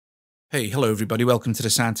Hey, hello everybody, welcome to the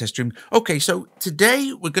sound test stream. Okay, so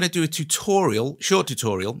today we're going to do a tutorial, short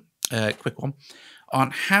tutorial, quick one,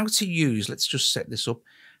 on how to use, let's just set this up,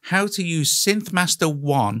 how to use SynthMaster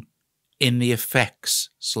One in the effects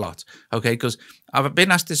slot. Okay, because I've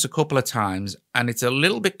been asked this a couple of times and it's a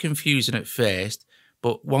little bit confusing at first,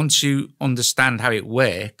 but once you understand how it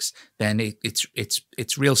works, then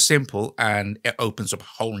it's real simple and it opens up a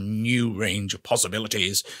whole new range of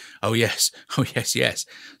possibilities. Oh yes, oh yes, yes.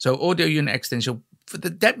 So audio unit extension, for the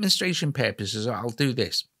demonstration purposes, I'll do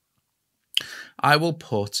this. I will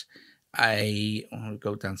put I'll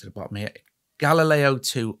go down to the bottom here, Galileo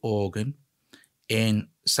 2 organ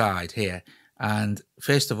inside here. And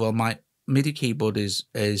first of all, my MIDI keyboard is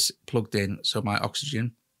plugged in, so my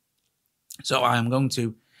oxygen. So I'm going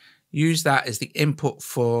to use that as the input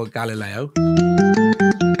for Galileo.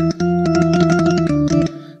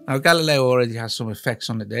 Now Galileo already has some effects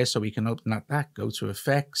on it there, so we can open that, go to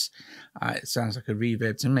effects. It sounds like a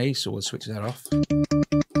reverb to me, so we'll switch that off.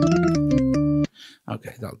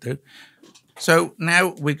 Okay, that'll do. So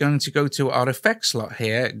now we're going to go to our effects slot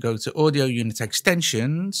here, go to audio unit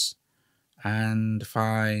extensions and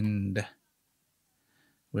find,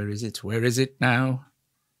 where is it now?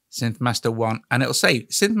 SynthMaster One, and it'll say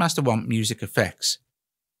SynthMaster One Music Effects.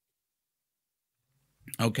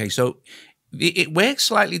 Okay, so it works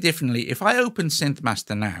slightly differently. If I open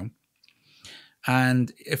SynthMaster now,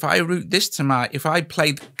 and if I route this to if I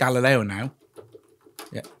play Galileo now,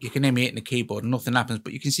 yeah, you can hear me hitting the keyboard, nothing happens,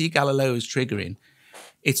 but you can see Galileo is triggering.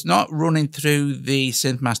 It's not running through the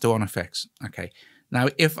SynthMaster One effects. Okay, now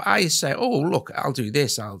if I say, oh, look, I'll do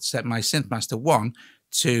this, I'll set my SynthMaster One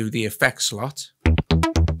to the effects slot.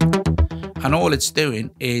 And all it's doing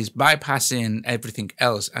is bypassing everything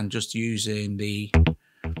else and just using the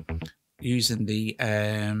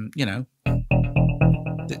you know,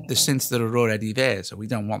 the synths that are already there. So we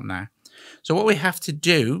don't want that. So what we have to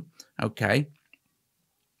do, okay,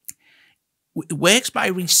 it works by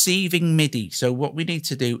receiving MIDI. So what we need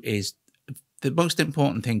to do is, the most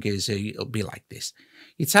important thing is it'll be like this.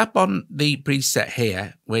 You tap on the preset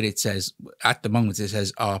here where it says, at the moment it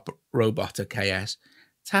says ARP Robota KS.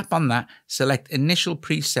 Tap on that, select initial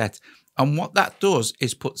preset, and what that does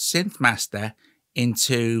is put SynthMaster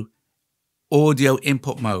into audio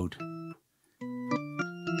input mode.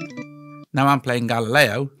 Now I'm playing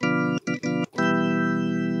Galileo.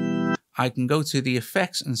 I can go to the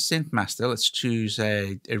effects and SynthMaster. Let's choose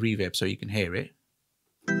a reverb so you can hear it.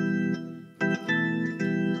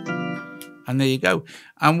 And there you go.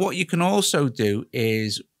 And what you can also do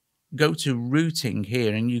is go to routing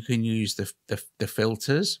here and you can use the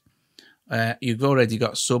filters. You've already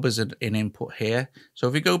got sub as an input here. So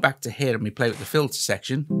if we go back to here and we play with the filter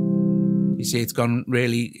section, you see it's gone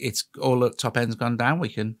really, it's all the top end's gone down. We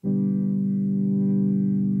can.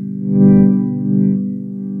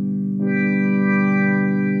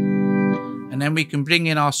 And then we can bring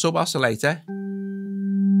in our sub-oscillator.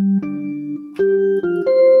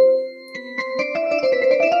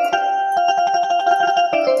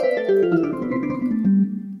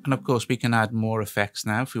 And of course, we can add more effects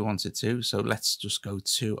now if we wanted to. So let's just go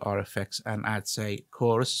to our effects and add, say,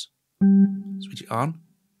 chorus. Switch it on.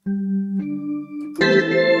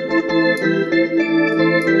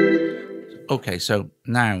 Okay, so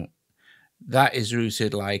now that is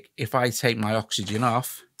routed like, if I take my oxygen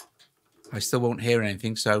off, I still won't hear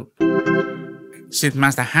anything. So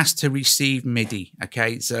SynthMaster has to receive MIDI,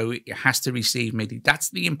 okay? So it has to receive MIDI. That's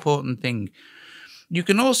the important thing. You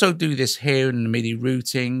can also do this here in the MIDI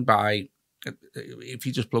routing by, if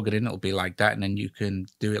you just plug it in, it'll be like that. And then you can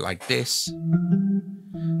do it like this.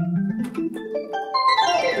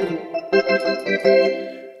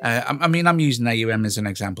 I mean, I'm using AUM as an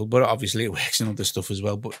example, but obviously it works in other stuff as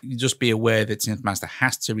well. But you just be aware that SynthMaster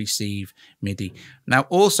has to receive MIDI. Now,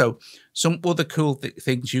 also, some other cool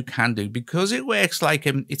things you can do, because it works like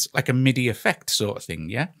it's like a MIDI effect sort of thing,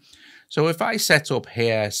 yeah? So if I set up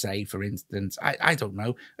here, say, for instance, I don't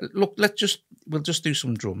know, look, we'll just do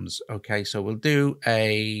some drums. Okay, so we'll do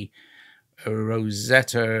a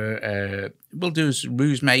Rozeta, we'll do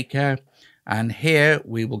Ruismaker, and here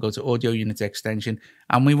we will go to audio unit extension,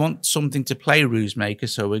 and we want something to play Ruismaker,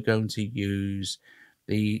 so we're going to use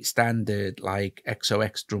the standard like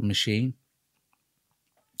XOX drum machine.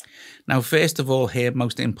 Now, first of all here,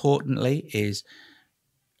 most importantly, is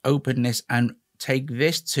open this and take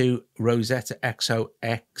this to Rozeta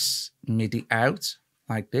XOX MIDI out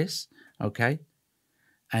like this, okay?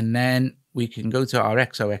 And then we can go to our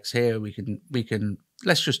XOX here. We can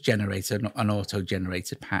let's just generate an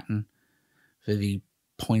auto-generated pattern for the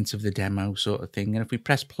point of the demo sort of thing. And if we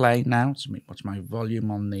press play now, so watch my volume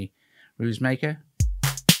on the Ruismaker.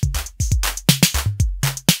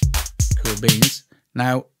 Cool beans.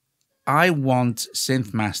 Now, I want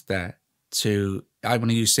SynthMaster I want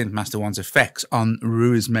to use SynthMaster One's effects on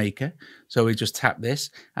Ruismaker. So we just tap this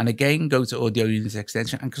and again go to audio unit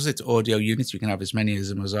extension. And because it's audio units, we can have as many of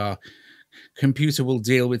them as our computer will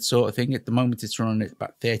deal with, sort of thing. At the moment, it's running at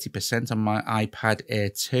about 30% on my iPad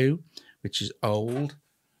Air 2, which is old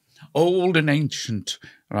and ancient.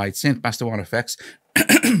 Right, SynthMaster One effects.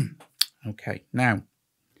 Okay, now,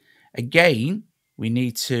 again, we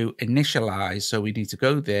need to initialize. So we need to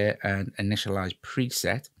go there and initialize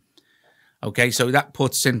preset. Okay, so that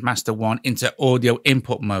puts SynthMaster One into audio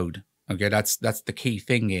input mode. Okay, that's the key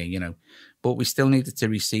thing here, you know. But we still need it to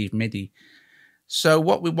receive MIDI. So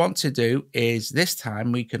what we want to do is this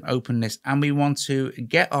time we can open this and we want to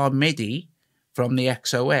get our MIDI from the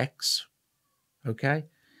XOX. Okay,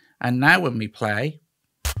 and now when we play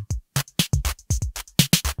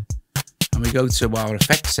and we go to our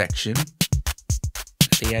effects section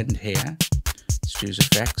at the end here, let's choose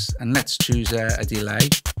effects and let's choose a delay.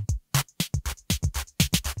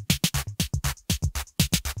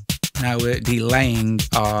 Now we're delaying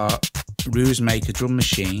our Ruismaker drum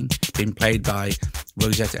machine being played by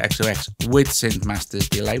Rozeta XOX with SynthMaster's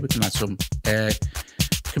delay. We can add some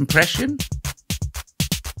compression.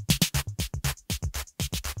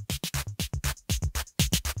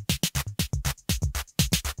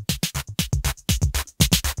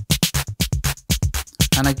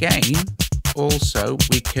 And again, also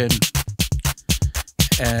we can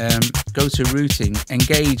go to routing,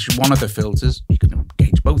 engage one of the filters. You can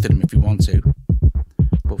engage both of them if you want to,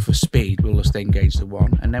 but for speed we'll just engage the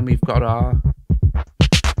one, and then we've got our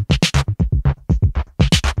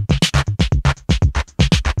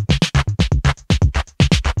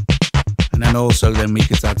and then also then we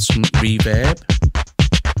could add some reverb.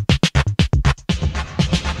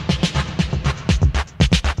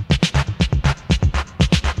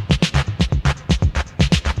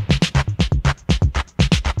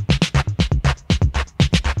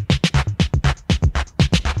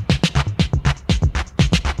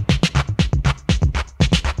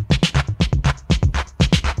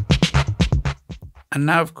 And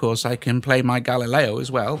now, of course, I can play my Galileo as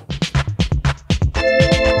well.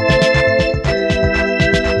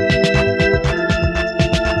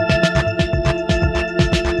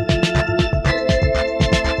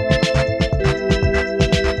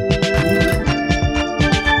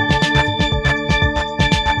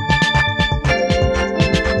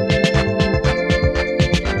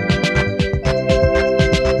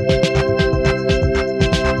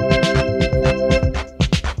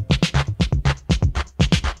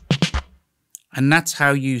 And that's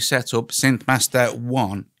how you set up SynthMaster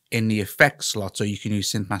One in the effects slot. So you can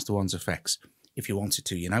use SynthMaster One's effects if you wanted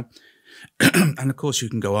to, you know. And of course, you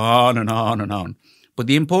can go on and on and on. But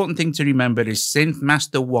the important thing to remember is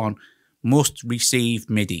SynthMaster One must receive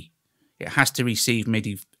MIDI. It has to receive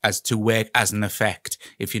MIDI as to work as an effect,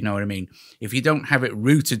 if you know what I mean. If you don't have it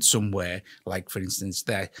rooted somewhere, like for instance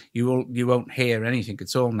there, you won't hear anything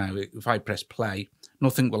at all now. If I press play,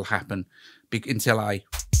 nothing will happen until I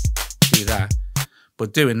do that.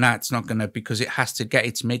 But doing that's not going to, because it has to get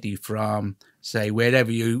its MIDI from, say, wherever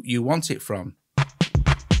you want it from.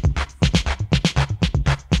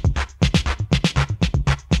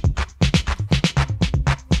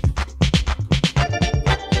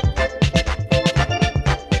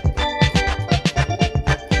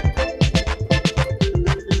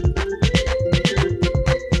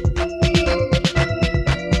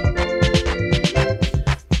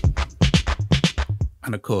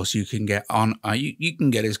 And of course, you can get on. You can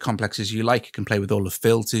get as complex as you like. You can play with all the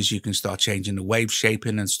filters. You can start changing the wave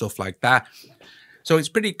shaping and stuff like that. So it's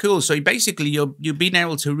pretty cool. So basically, you're being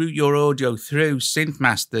able to route your audio through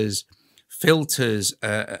SynthMaster's filters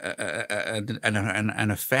and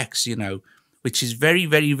effects, you know, which is very,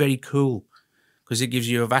 very, very cool because it gives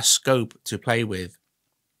you a vast scope to play with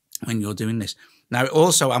when you're doing this. Now,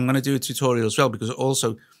 also, I'm going to do a tutorial as well because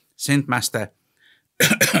also SynthMaster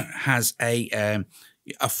has a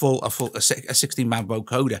 16-band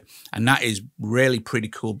vocoder, and that is really pretty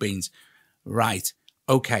cool beans. Right,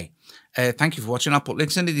 okay. Thank you for watching. I'll put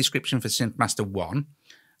links in the description for SynthMaster One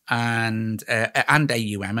and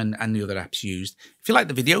AUM and the other apps used. If you like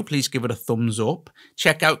the video, please give it a thumbs up.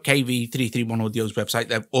 Check out KV331 Audio's website.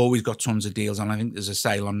 They've always got tons of deals on. I think there's a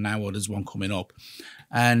sale on now, or there's one coming up.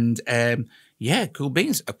 And yeah, cool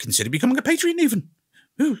beans. I've considered becoming a Patreon even.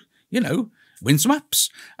 Ooh, you know, win some apps.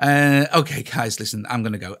 Okay, guys, listen, I'm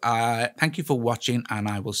going to go. Thank you for watching, and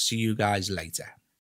I will see you guys later.